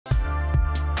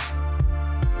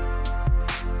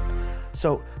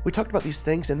So we talked about these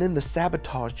things, and then the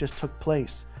sabotage just took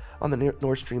place on the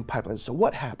Nord Stream pipeline. So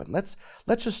what happened? Let's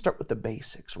just start with the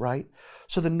basics, right?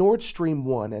 So the Nord Stream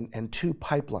 1 and 2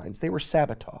 pipelines, they were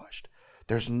sabotaged.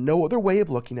 There's no other way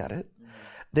of looking at it.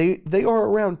 They are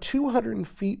around 200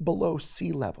 feet below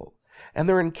sea level, and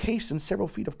they're encased in several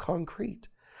feet of concrete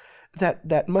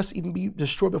that must even be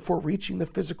destroyed before reaching the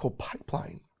physical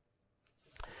pipeline.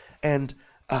 And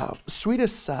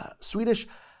Swedish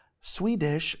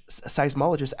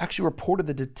seismologists actually reported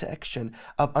the detection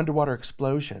of underwater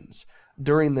explosions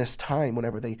during this time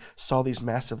whenever they saw these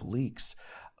massive leaks,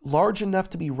 large enough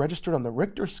to be registered on the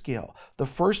Richter scale. The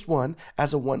first one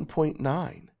as a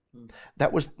 1.9.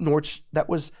 That was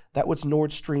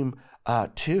Nord Stream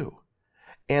 2.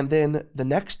 And then the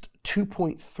next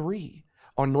 2.3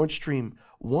 on Nord Stream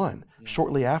 1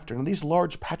 shortly after. And these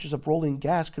large patches of rolling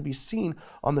gas could be seen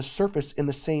on the surface in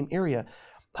the same area.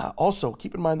 Also,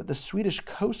 keep in mind that the Swedish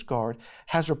Coast Guard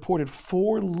has reported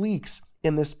 4 leaks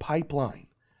in this pipeline.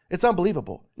 It's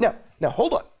unbelievable. Now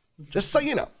hold on. Just so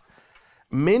you know,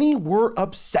 many were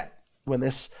upset when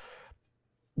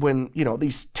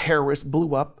these terrorists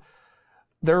blew up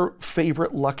their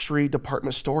favorite luxury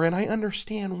department store, and I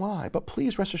understand why. But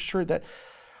please rest assured that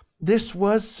this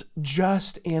was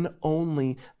just and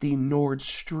only the Nord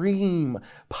Stream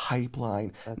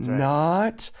pipeline. That's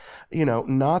right.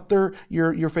 Not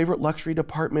your favorite luxury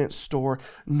department store,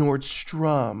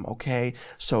 Nordstrom, okay?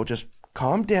 So just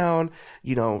calm down,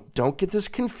 don't get this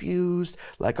confused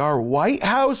like our White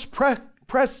House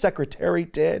press secretary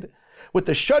did with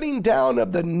the shutting down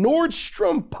of the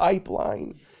Nordstrom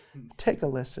pipeline. Take a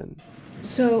listen.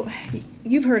 So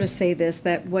you've heard us say this,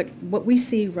 that what we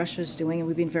see Russia's doing, and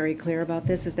we've been very clear about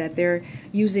this, is that they're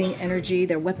using energy,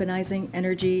 they're weaponizing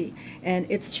energy, and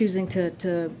it's choosing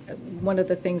to one of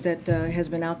the things that has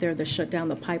been out there, to shut down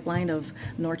the pipeline of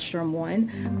Nord Stream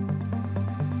 1.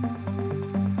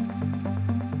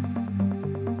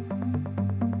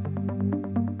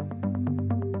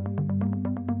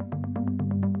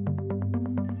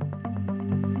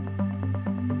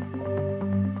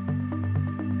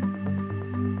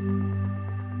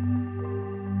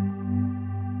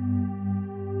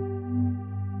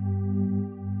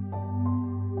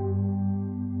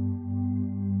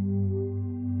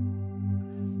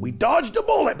 We dodged a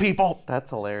bullet, people. That's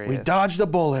hilarious. We dodged a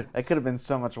bullet. It could have been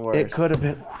so much worse. It could have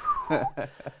been.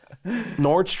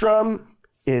 Nordstrom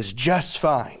is just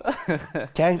fine.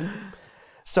 Okay?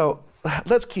 So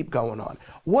let's keep going on.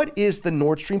 What is the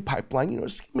Nord Stream pipeline?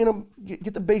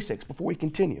 Get the basics before we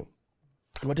continue.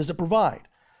 What does it provide?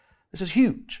 This is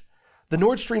huge. The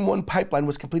Nord Stream 1 pipeline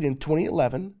was completed in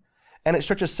 2011. And it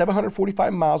stretches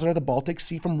 745 miles under the Baltic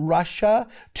Sea from Russia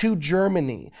to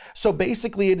Germany. So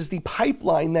basically, it is the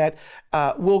pipeline that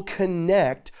will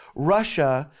connect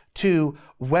Russia to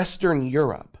Western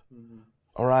Europe.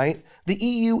 All right? The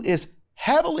EU is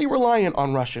heavily reliant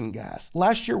on Russian gas.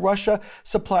 Last year, Russia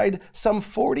supplied some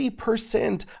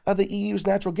 40% of the EU's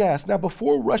natural gas. Now,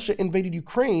 before Russia invaded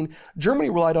Ukraine, Germany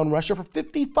relied on Russia for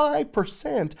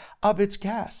 55% of its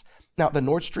gas. Now, the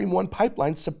Nord Stream 1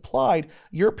 pipeline supplied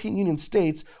European Union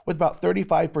states with about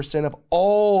 35% of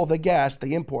all the gas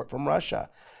they import from Russia.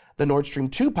 The Nord Stream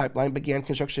 2 pipeline began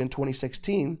construction in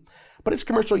 2016, but its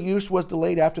commercial use was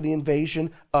delayed after the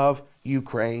invasion of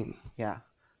Ukraine. Yeah.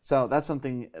 So that's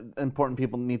something important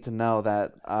people need to know,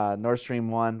 that Nord Stream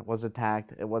 1 was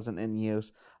attacked. It wasn't in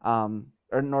use.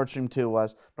 Or Nord Stream 2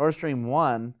 was. Nord Stream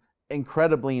 1,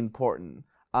 incredibly important.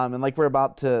 And like we're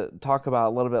about to talk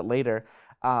about a little bit later,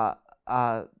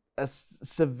 a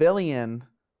civilian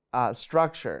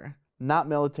structure, not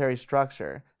military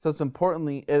structure. So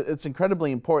it's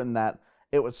incredibly important that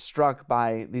it was struck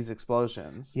by these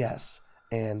explosions. Yes,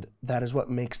 and that is what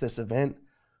makes this event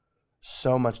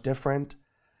so much different.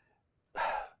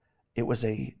 It was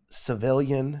a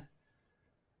civilian,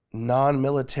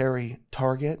 non-military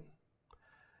target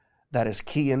that is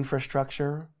key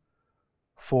infrastructure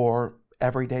for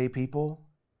everyday people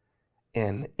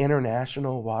in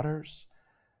international waters.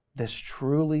 This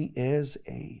truly is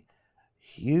a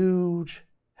huge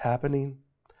happening.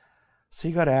 So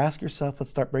you got to ask yourself,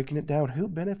 let's start breaking it down. Who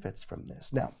benefits from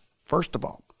this? Now, first of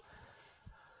all,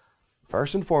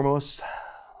 first and foremost,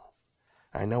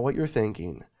 I know what you're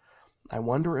thinking. I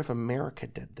wonder if America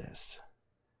did this.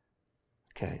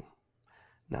 Okay.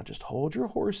 Now just hold your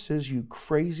horses, you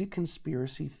crazy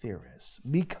conspiracy theorists,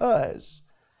 because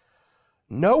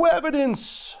no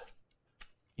evidence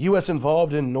U.S.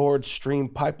 involved in Nord Stream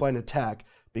pipeline attack,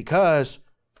 because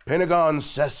Pentagon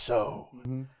says so.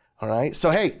 All right.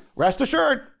 So, hey, rest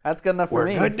assured. That's good enough for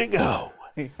me. We're good to go.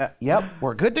 Yep,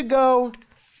 we're good to go.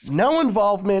 No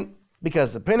involvement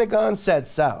because the Pentagon said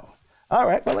so. All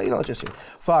right, well, let's just see.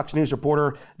 Fox News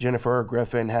reporter Jennifer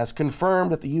Griffin has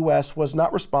confirmed that the U.S. was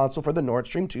not responsible for the Nord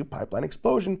Stream 2 pipeline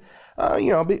explosion,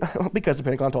 because the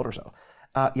Pentagon told her so.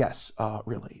 Yes,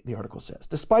 really, the article says.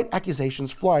 Despite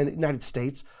accusations flying that the United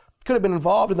States could have been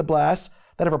involved in the blasts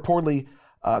that have reportedly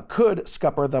could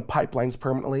scupper the pipelines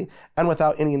permanently, and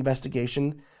without any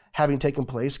investigation having taken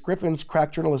place, Griffin's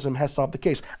crack journalism has solved the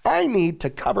case. I need to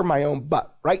cover my own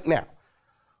butt right now.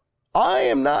 I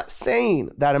am not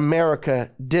saying that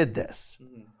America did this.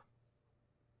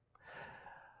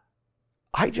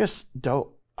 I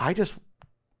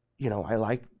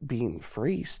like being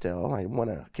free still. I want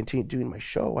to continue doing my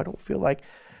show. I don't feel like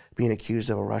being accused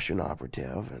of a Russian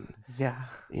operative and,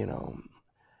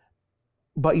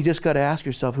 but you just got to ask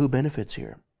yourself who benefits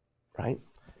here, right?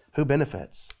 Who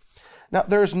benefits? Now,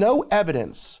 there's no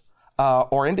evidence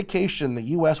or indication the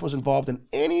U.S. was involved in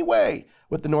any way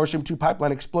with the Nord Stream 2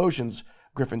 pipeline explosions,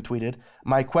 Griffin tweeted.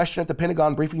 My question at the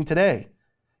Pentagon briefing today,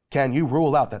 can you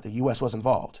rule out that the U.S. was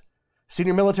involved?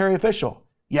 Senior military official,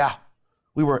 yeah,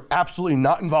 we were absolutely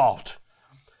not involved.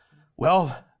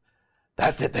 Well,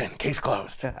 that's it then, case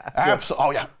closed.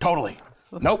 Oh yeah, totally.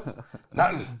 Nope,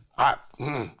 nothing.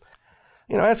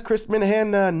 As Chris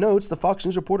Minahan notes, the Fox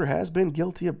News reporter has been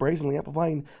guilty of brazenly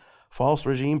amplifying false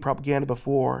regime propaganda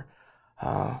before.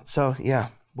 So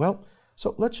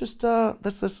let's just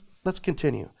let's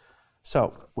continue.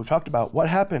 So we've talked about what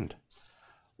happened.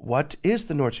 What is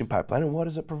the Nord Stream pipeline and what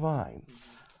does it provide?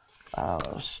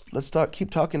 Let's keep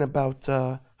talking about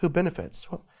who benefits.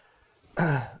 Well,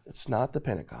 it's not the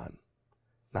Pentagon,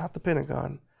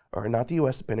 or not the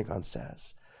U.S. The Pentagon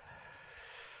says.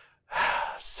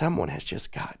 Someone has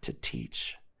just got to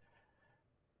teach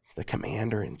the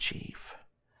commander-in-chief.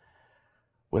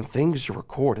 When things are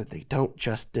recorded, they don't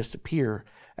just disappear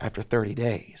after 30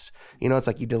 days. It's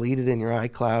like you delete it in your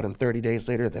iCloud and 30 days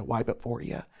later they wipe it for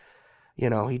you. You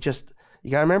got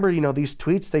to remember, these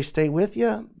tweets, they stay with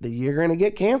you. You're going to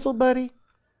get canceled, buddy.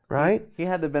 Right? He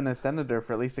had to have been a senator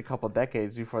for at least a couple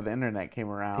decades before the internet came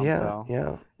around. Yeah.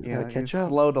 You gotta catch up.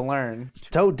 Slow to learn.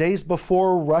 So days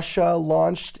before Russia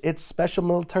launched its special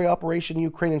military operation in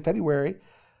Ukraine in February,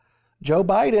 Joe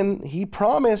Biden, he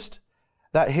promised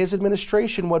that his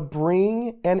administration would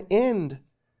bring an end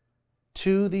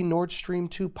to the Nord Stream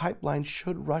 2 pipeline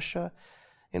should Russia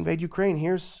invade Ukraine.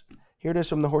 Here it is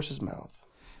from the horse's mouth.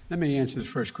 Let me answer the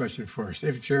first question first.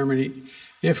 If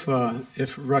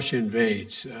Russia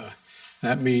invades,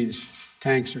 that means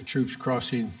tanks or troops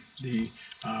crossing the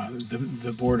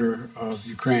border of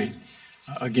Ukraine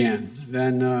again.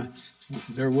 Then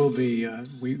there will be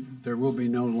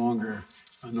no longer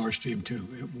a Nord Stream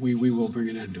 2. We will bring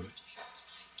an end to it.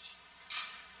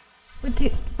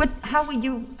 How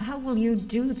will you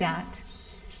do that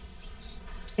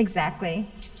exactly,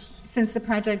 since the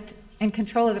project and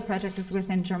control of the project is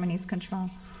within Germany's control?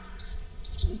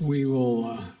 We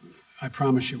will, I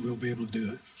promise you, we'll be able to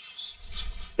do it.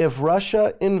 If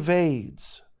Russia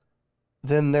invades,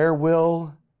 then there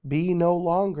will be no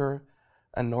longer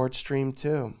a Nord Stream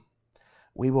 2.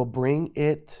 We will bring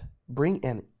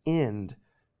an end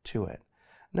to it.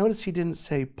 Notice he didn't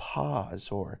say pause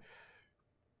or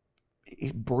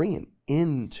bring an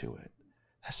end to it.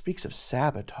 That speaks of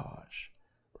sabotage,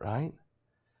 right?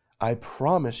 I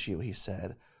promise you, he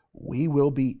said, we will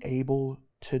be able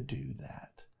to do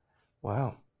that.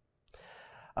 Wow.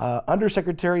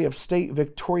 Undersecretary of State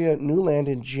Victoria Nuland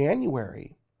in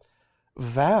January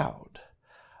vowed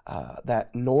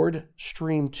that Nord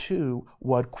Stream 2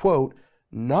 would, quote,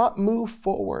 not move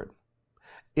forward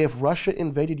if Russia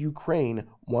invaded Ukraine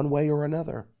one way or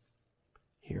another.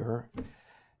 Here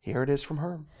it is from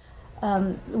her.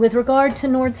 With regard to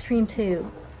Nord Stream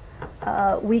 2,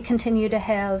 we continue to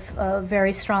have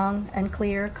very strong and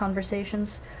clear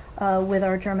conversations with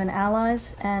our German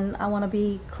allies, and I want to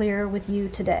be clear with you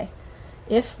today.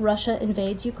 If Russia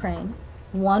invades Ukraine,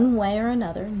 one way or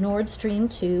another, Nord Stream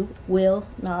 2 will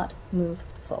not move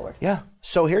forward. Yeah.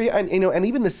 So here and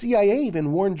even the CIA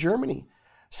even warned Germany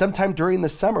sometime during the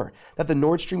summer that the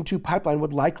Nord Stream 2 pipeline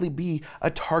would likely be a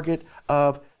target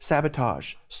of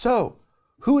sabotage. So,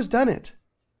 who has done it?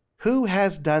 Who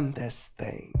has done this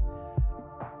thing?